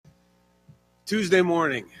Tuesday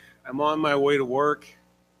morning. I'm on my way to work,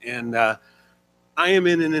 and I am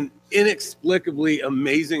in an inexplicably,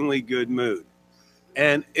 amazingly good mood.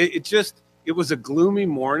 And it was a gloomy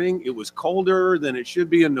morning. It was colder than it should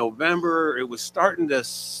be in November. It was starting to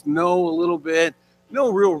snow a little bit.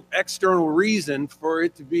 No real external reason for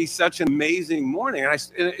it to be such an amazing morning.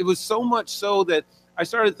 And it was so much so that I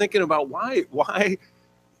started thinking about why,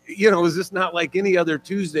 is this not like any other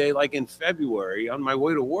Tuesday, like in February on my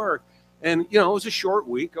way to work? And, it was a short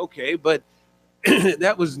week, okay, but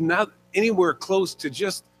that was not anywhere close to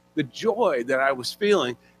just the joy that I was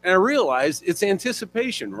feeling. And I realized it's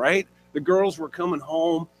anticipation, right? The girls were coming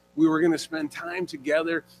home. We were going to spend time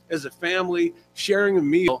together as a family, sharing a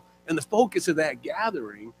meal. And the focus of that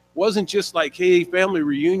gathering wasn't just like, hey, family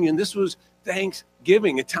reunion. This was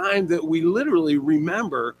Thanksgiving, a time that we literally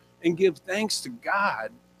remember and give thanks to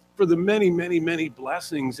God for the many, many, many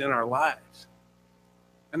blessings in our lives.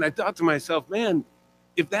 And I thought to myself, man,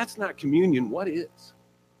 if that's not communion, what is?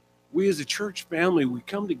 We as a church family, we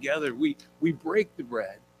come together, we break the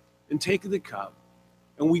bread and take the cup,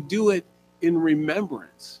 and we do it in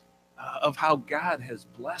remembrance of how God has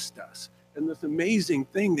blessed us and this amazing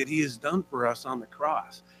thing that he has done for us on the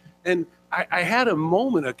cross. And I had a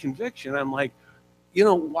moment of conviction. I'm like,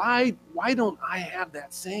 why don't I have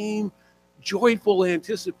that same joyful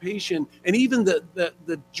anticipation and even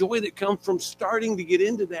the joy that comes from starting to get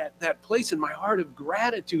into that place in my heart of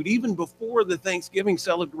gratitude even before the Thanksgiving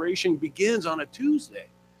celebration begins on a Tuesday.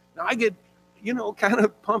 Now I get kind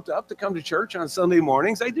of pumped up to come to church on Sunday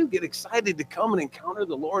mornings. I do get excited to come and encounter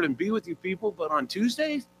the Lord and be with you people, but on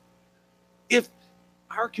Tuesdays, if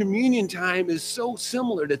our communion time is so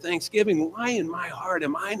similar to Thanksgiving, why in my heart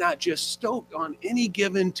am I not just stoked on any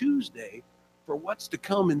given Tuesday for what's to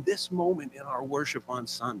come in this moment in our worship on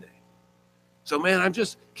Sunday? So, man, I'm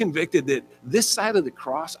just convicted that this side of the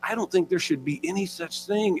cross, I don't think there should be any such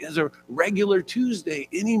thing as a regular Tuesday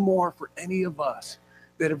anymore for any of us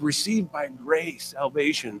that have received by grace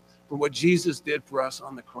salvation for what Jesus did for us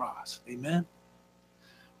on the cross. Amen.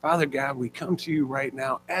 Father God, we come to you right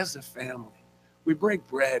now as a family. We break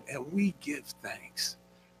bread and we give thanks.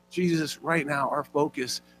 Jesus, right now, our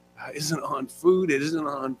focus isn't on food. It isn't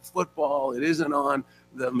on football. It isn't on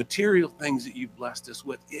the material things that you've blessed us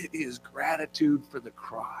with. It is gratitude for the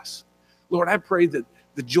cross. Lord, I pray that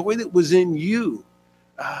the joy that was in you,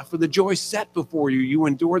 for the joy set before you, you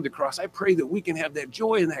endured the cross. I pray that we can have that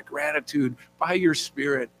joy and that gratitude by your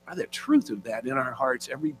Spirit, by the truth of that in our hearts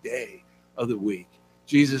every day of the week.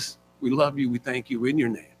 Jesus, we love you. We thank you in your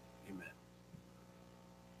name.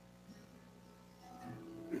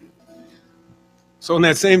 So on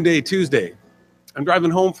that same day, Tuesday, I'm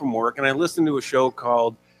driving home from work and I listened to a show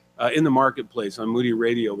called In the Marketplace on Moody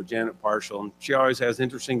Radio with Janet Parshall. And she always has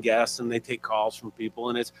interesting guests and they take calls from people.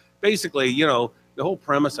 And it's basically, the whole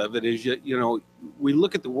premise of it is, we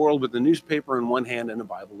look at the world with the newspaper in one hand and the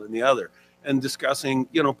Bible in the other and discussing,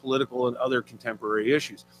 political and other contemporary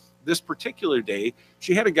issues. This particular day,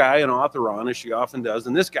 she had a guy, an author on, as she often does.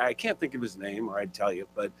 And this guy, I can't think of his name or I'd tell you.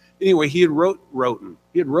 But anyway, he had written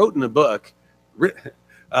a book.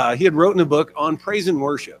 He had written a book on praise and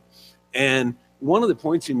worship. And one of the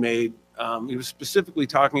points he made, he was specifically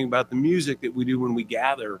talking about the music that we do when we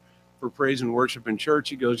gather for praise and worship in church.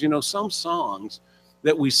 He goes, some songs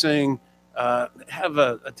that we sing have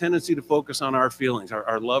a tendency to focus on our feelings,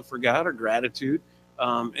 our love for God, our gratitude.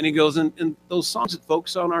 And he goes, and those songs that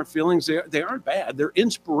focus on our feelings, they aren't bad. They're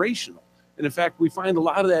inspirational. And in fact, we find a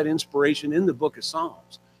lot of that inspiration in the book of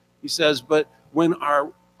Psalms. He says, but when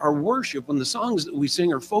our worship, when the songs that we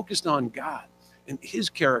sing are focused on God and his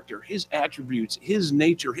character, his attributes, his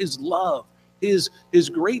nature, his love, his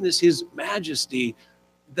greatness, his majesty,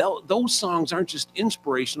 those songs aren't just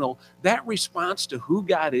inspirational. That response to who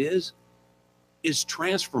God is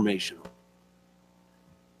transformational.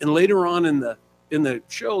 And later on in the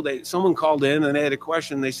show, someone called in and they had a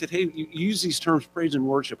question. They said, hey, you use these terms, praise and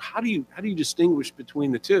worship. How do you distinguish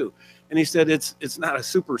between the two? And he said, it's not a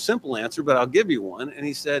super simple answer, but I'll give you one. And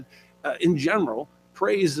he said, in general,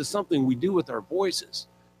 praise is something we do with our voices.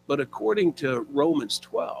 But according to Romans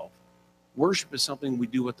 12, worship is something we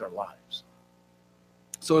do with our lives.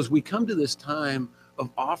 So as we come to this time of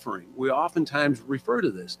offering, we oftentimes refer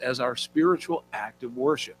to this as our spiritual act of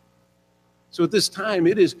worship. So at this time,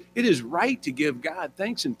 it is right to give God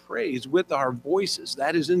thanks and praise with our voices.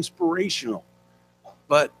 That is inspirational.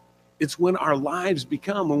 But It's when our lives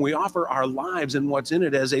become, when we offer our lives and what's in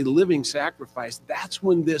it as a living sacrifice, that's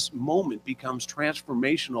when this moment becomes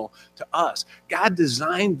transformational to us. God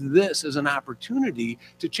designed this as an opportunity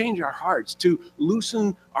to change our hearts, to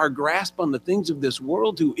loosen our grasp on the things of this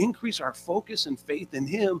world, to increase our focus and faith in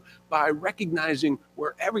Him by recognizing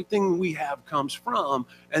where everything we have comes from,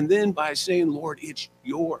 and then by saying, Lord, it's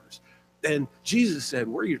yours. And Jesus said,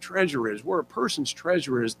 where your treasure is, where a person's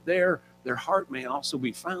treasure is, there their heart may also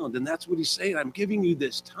be found. And that's what He's saying. I'm giving you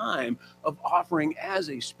this time of offering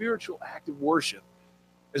as a spiritual act of worship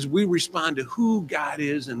as we respond to who God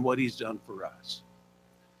is and what He's done for us.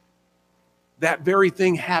 That very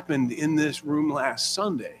thing happened in this room last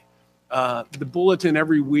Sunday. The bulletin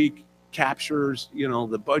every week captures, the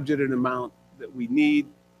budgeted amount that we need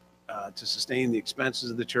to sustain the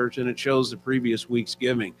expenses of the church, and it shows the previous week's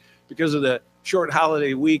giving. Because of the short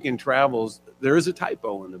holiday week and travels, there is a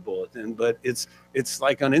typo in the bulletin, but it's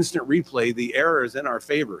like on instant replay, the error is in our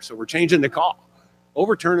favor. So we're changing the call,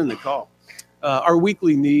 overturning the call. Our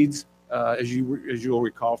weekly needs, as you'll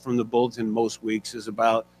recall from the bulletin most weeks, is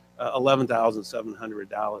about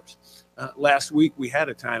 $11,700. Last week, we had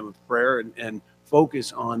a time of prayer and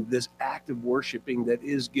focus on this act of worshiping that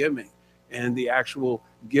is giving. And the actual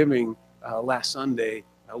giving last Sunday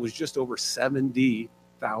was just over $70,000.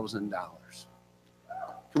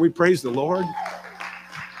 Can we praise the Lord?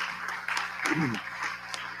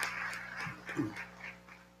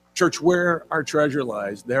 Church, where our treasure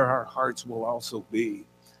lies, there our hearts will also be.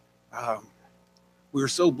 We're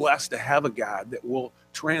so blessed to have a God that will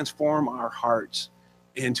transform our hearts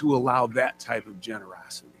and to allow that type of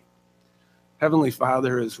generosity. Heavenly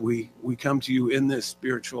Father, as we come to you in this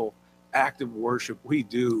spiritual act of worship, we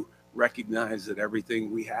do recognize that everything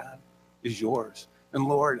we have is yours. And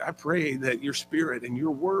Lord, I pray that your Spirit and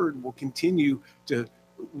your word will continue to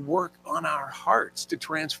work on our hearts, to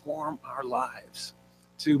transform our lives,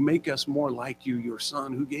 to make us more like you, your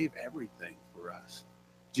Son, who gave everything for us.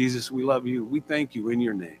 Jesus, we love you. We thank you in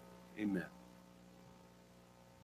your name. Amen.